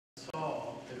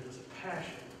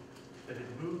passion that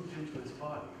had moved into his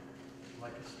body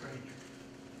like a stranger.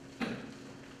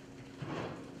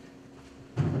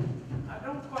 I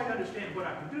don't quite understand what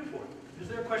I can do for you. Is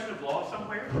there a question of law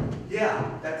somewhere? Yeah,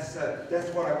 that's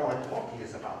what I want to talk to you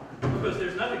about. Because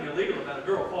there's nothing illegal about a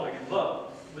girl falling in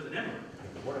love with an immigrant.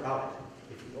 But what about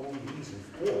it? If the only reason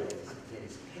for it is to get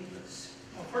his papers.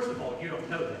 Well, first of all, you don't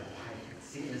know that. I can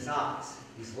see in his eyes.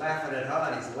 He's laughing at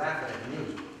her and he's laughing at me.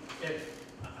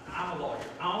 I'm a lawyer.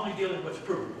 I only deal with what's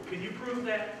provable. Can you prove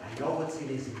that? I know what's in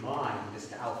his mind,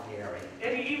 Mr. Alfieri.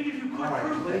 Eddie, even if you could All right,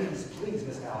 prove that. please,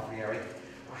 Mr. Alfieri.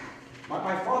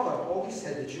 My father always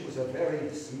said that you was a very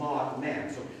smart man,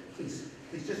 so please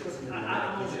just listen to me.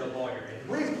 I'm only a lawyer,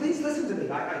 Eddie. Please listen to me.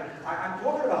 I'm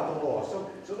talking about the law,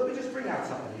 so let me just bring out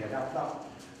something here. Now,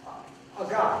 a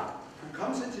guy who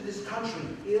comes into this country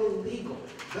illegal,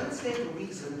 doesn't stand the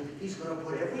reason he's going to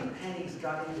put every penny he's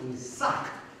got into his sock,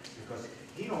 because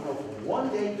he don't know from one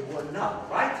day to another,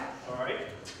 right? All right.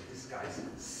 This guy's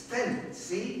spending,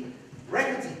 see?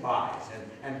 Records he buys,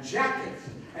 and jackets,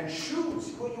 and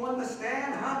shoes. You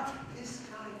understand, huh? This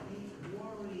guy ain't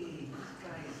worried. This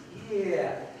guy's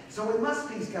here. So it must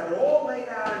be he's got it all laid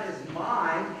out in his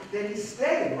mind that he's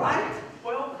staying, right?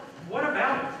 Well, what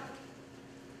about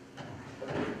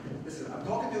it? Listen, I'm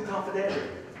talking to you confidentially.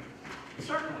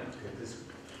 Certainly.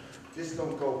 This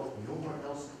don't go nowhere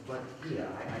else but here.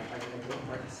 I don't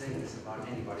like saying this about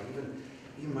anybody.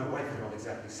 Even my wife I don't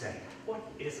exactly say. What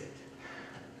is it?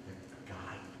 The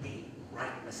guy ain't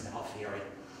right, Mr. Alfieri.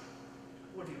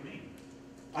 What do you mean?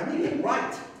 I mean, he ain't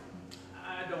right.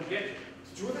 I don't get you.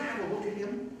 Did you ever have a look at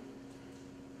him?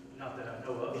 Not that I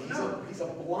know of. He's a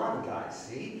blonde guy,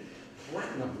 see?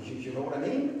 Platinum, you know what I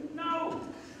mean? No.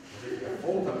 If you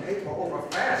fold the paper over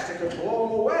fast, it could blow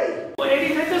him away. Well,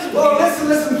 Eddie, that doesn't Well, mean...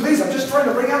 listen, please. I'm just trying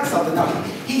to bring out something. Now,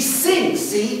 he sings,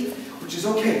 see? Which is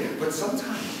okay. But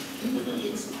sometimes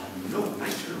it's a note.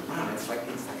 I turn around. It's like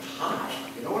high.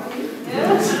 You know what I mean?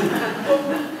 Yes.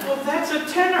 well, that's a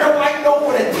tenor. No, I know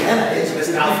what a tenor is,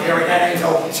 Mr. Alfieri. That ain't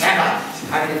no tenor.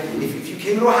 I mean, if you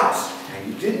came to a house and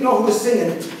you didn't know who was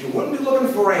singing, you wouldn't be looking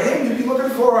for a him. You'd be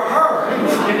looking for a her. I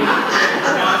understand.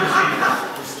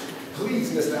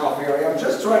 Please, Mr. Alfieri, I'm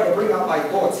just trying to bring out my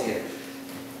thoughts here.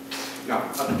 Now,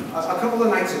 a couple of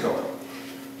nights ago,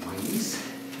 my niece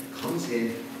comes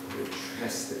in with a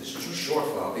dress that is too short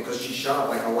for her because she shot up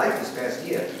like a light this past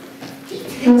year. He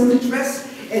takes the dress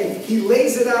and he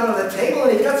lays it out on the table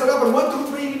and he cuts it up and 1,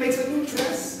 2, 3, he makes a new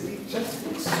dress. And he just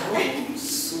looks so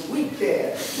sweet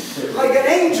there. Like an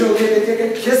angel, you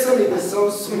can kiss him, he was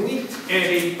so sweet.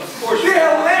 Eddie, of course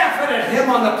They're laughing at him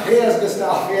on the piers, Mr.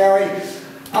 Alfieri.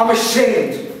 I'm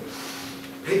ashamed.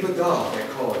 Paper doll, they're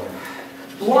calling him.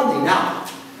 Blondie, now.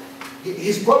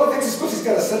 His brother thinks he's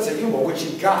got a sense of humor, which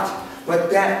he got. But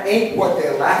that ain't what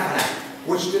they're laughing at.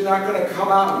 Which they're not going to come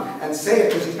out and say it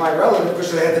because he's my relative,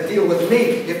 because they had to deal with me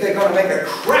if they're going to make a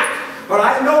crack. But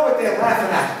I know what they're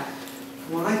laughing at.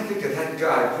 When I think of that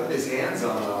guy putting his hands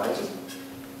on her,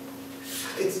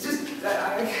 it's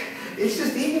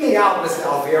just eating me out, Mr.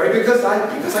 Alfieri, because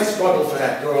I struggled for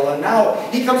that girl, and now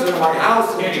he comes into my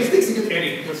house and Eddie, just thinks he can...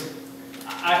 Eddie, listen,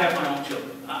 I have my own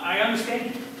children. I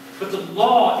understand you, but the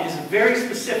law is very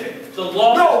specific. The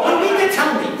law... No, you mean to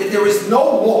tell me that there is no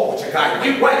law which a guy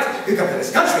like white can come to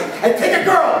this country and take a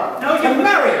girl and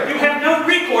marry her? You have no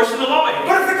recourse to the law, Eddie.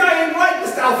 But if the guy ain't right,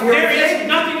 Mr. Alfieri... There is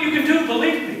nothing you can do,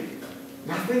 believe me.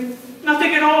 Nothing?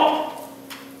 Nothing at all.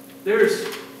 There's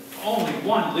only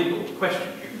one legal question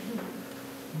here.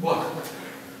 What?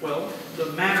 Well, the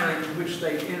manner in which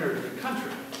they entered the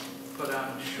country. But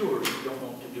I'm sure you don't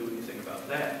want to do anything about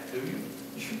that, do you?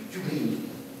 You mean?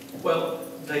 Well,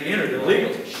 they entered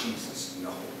illegally. Jesus,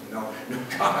 no,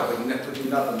 God, I would never do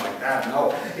nothing like that,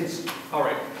 no. It's... All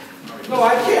right. No,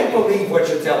 I can't believe what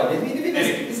you're telling me.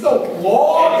 There's no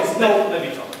law, there's no... Let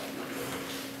me talk.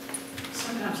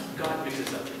 Sometimes God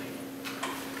mixes up the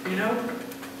people. You know,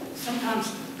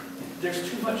 sometimes there's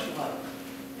too much love,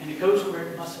 and it goes where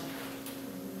it mustn't.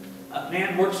 A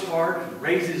man works hard and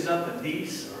raises up a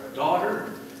niece or a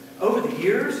daughter. Over the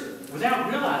years, without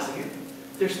realizing it,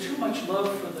 there's too much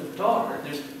love for the daughter.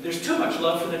 There's too much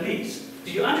love for the niece.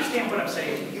 Do you understand what I'm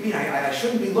saying? You mean I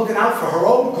shouldn't be looking out for her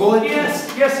own good?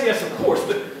 Yes, of course.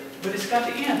 But it's got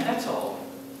to end, that's all.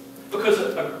 Because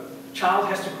a child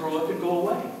has to grow up and go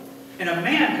away. And a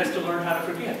man has to learn how to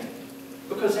forget.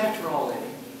 Because after all, Eddie,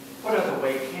 what other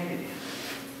way can it end?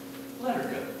 Let her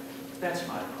go. That's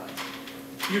my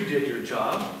advice. You did your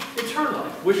job. It's her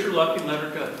life. Wish her luck and let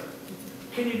her go.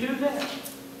 Can you do that?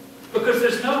 Because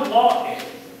there's no law, Eddie.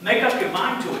 Make up your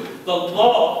mind to it. The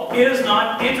law is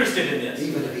not interested in this.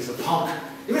 Even if he's a punk.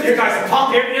 Even if the guy's a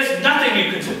punk. There is nothing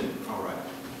you can do. All right.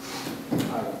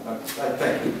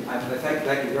 Thank you.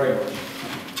 Thank you very much.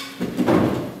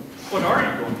 What are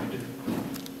you going to do?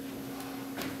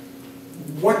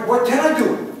 What can I do?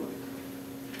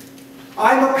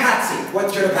 I'm a patsy.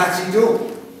 What should a patsy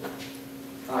do?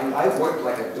 I've worked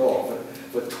like a dog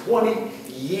for 20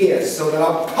 years so that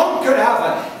a punk could have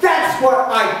one. That's what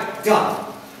I've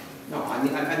done. No, I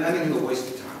mean in the worst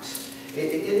of times.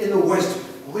 In the worst,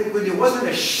 when there wasn't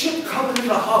a ship coming in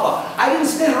the harbor, I didn't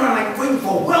stand around like waiting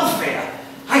for welfare.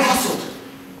 I hustled.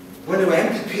 When there were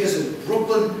empty piers in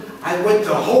Brooklyn, I went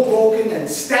to Hoboken and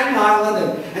Staten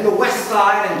Island and the West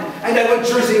Side and I went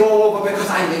Jersey all over because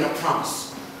I made a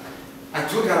promise. I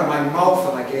took out of my mouth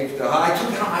and I gave to her. I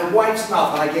took out of my wife's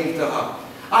mouth and I gave to her.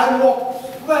 I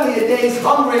walked plenty of days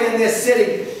hungry in this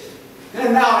city.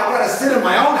 And now I gotta sit in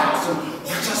my own house and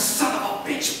watch a son of a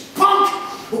bitch punk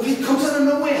who he comes out of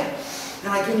nowhere.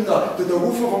 And I give him the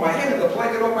roof over my head and the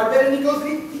blanket over my bed and he goes,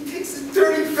 he takes his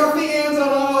dirty, filthy hands on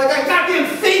her like a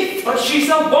goddamn thief. But she's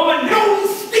a woman now. No,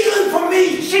 he's stealing from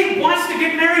me. She wants to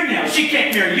get married now. She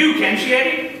can't marry you, can she,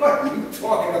 Eddie? What are you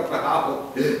talking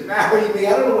about? Marry me? I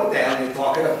don't know what the hell you're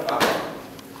talking about.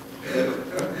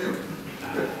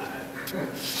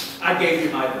 I gave you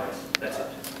my advice. That's it.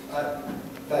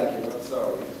 Thank you. I'm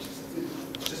sorry.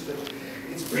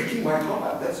 It's breaking my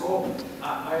heart. That's all.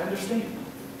 I understand.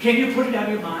 Can you put it out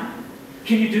of your mind?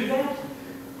 Can you do that?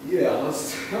 Yeah, I'll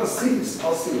see it.